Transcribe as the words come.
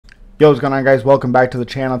Yo, what's going on, guys? Welcome back to the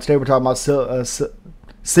channel. Today we're talking about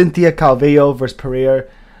Cynthia Calvillo versus Piera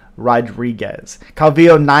Rodriguez.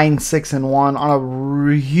 Calvillo 9-6-1 on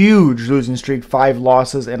a huge losing streak, 5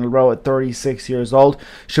 losses in a row at 36 years old.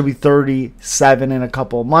 Should be 37 in a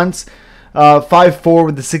couple of months. 5-4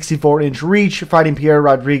 with the 64-inch reach, fighting Piera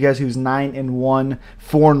Rodriguez, who's 9-1,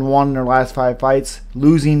 4-1 in her last 5 fights,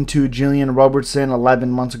 losing to Jillian Robertson 11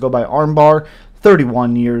 months ago by armbar,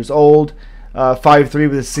 31 years old. 5-3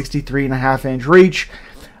 with a 63.5-inch reach.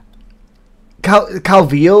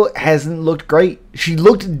 Calvillo hasn't looked great. She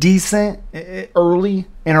looked decent early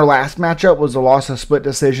in her last matchup. Was a loss, a split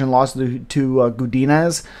decision loss to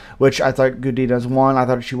Godinez, which I thought Godinez won. I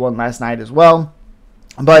thought she won last night as well.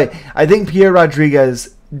 But I think Piera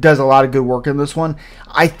Rodriguez does a lot of good work in this one.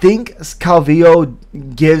 I think Calvillo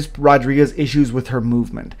gives Rodriguez issues with her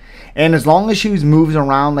movement. And as long as she moves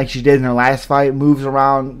around like she did in her last fight, moves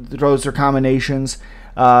around, throws her combinations,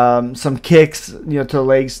 some kicks, to the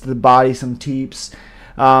legs, to the body, some teeps,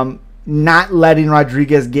 not letting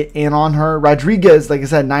Rodriguez get in on her. Rodriguez, like I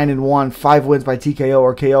said, 9-1, 5 wins by TKO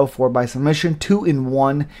or KO, 4 by submission,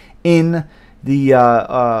 2-1 in the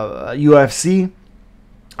UFC.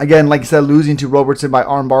 Again, like I said, losing to Robertson by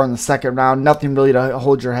armbar in the second round. Nothing really to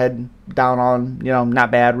hold your head down on. Not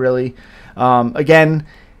bad, really. Again,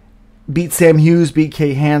 beat Sam Hughes, beat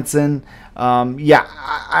Kay Hansen.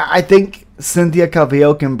 I think Cynthia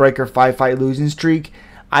Calvillo can break her 5-fight losing streak.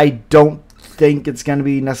 I don't think it's going to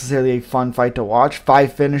be necessarily a fun fight to watch.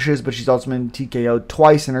 5 finishes, but she's also been TKO'd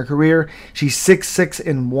twice in her career. She's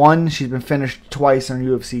 6-6-1. She's been finished twice in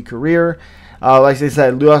her UFC career. Like I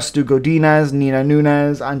said, lost to Godinez, Nina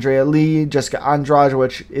Nunes, Andrea Lee, Jessica Andrade,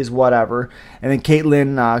 which is whatever. And then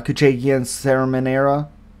Caitlin Kuchakian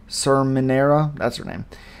Sermonera, that's her name.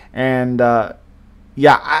 And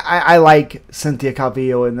I like Cynthia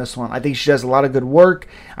Calvillo in this one. I think she does a lot of good work.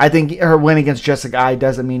 I think her win against Jessica Eye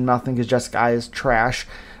doesn't mean nothing because Jessica Eye is trash.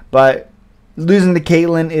 But losing to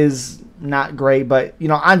Caitlin is not great. But,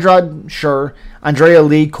 Andrade, sure. Andrea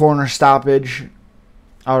Lee, corner stoppage.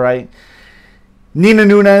 All right. Nina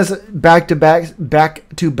Nunes, back-to-back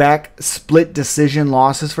split decision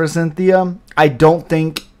losses for Cynthia. I don't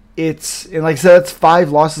think it's, and like I said, it's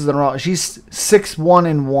 5 losses in a row. She's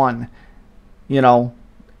 6-1-1. You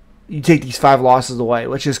take these 5 losses away,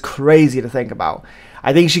 which is crazy to think about.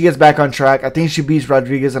 I think she gets back on track. I think she beats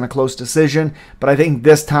Rodriguez in a close decision, but I think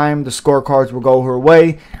this time the scorecards will go her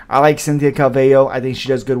way. I like Cynthia Calvillo. I think she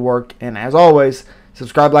does good work. And as always,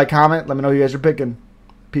 subscribe, like, comment. Let me know who you guys are picking.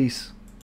 Peace.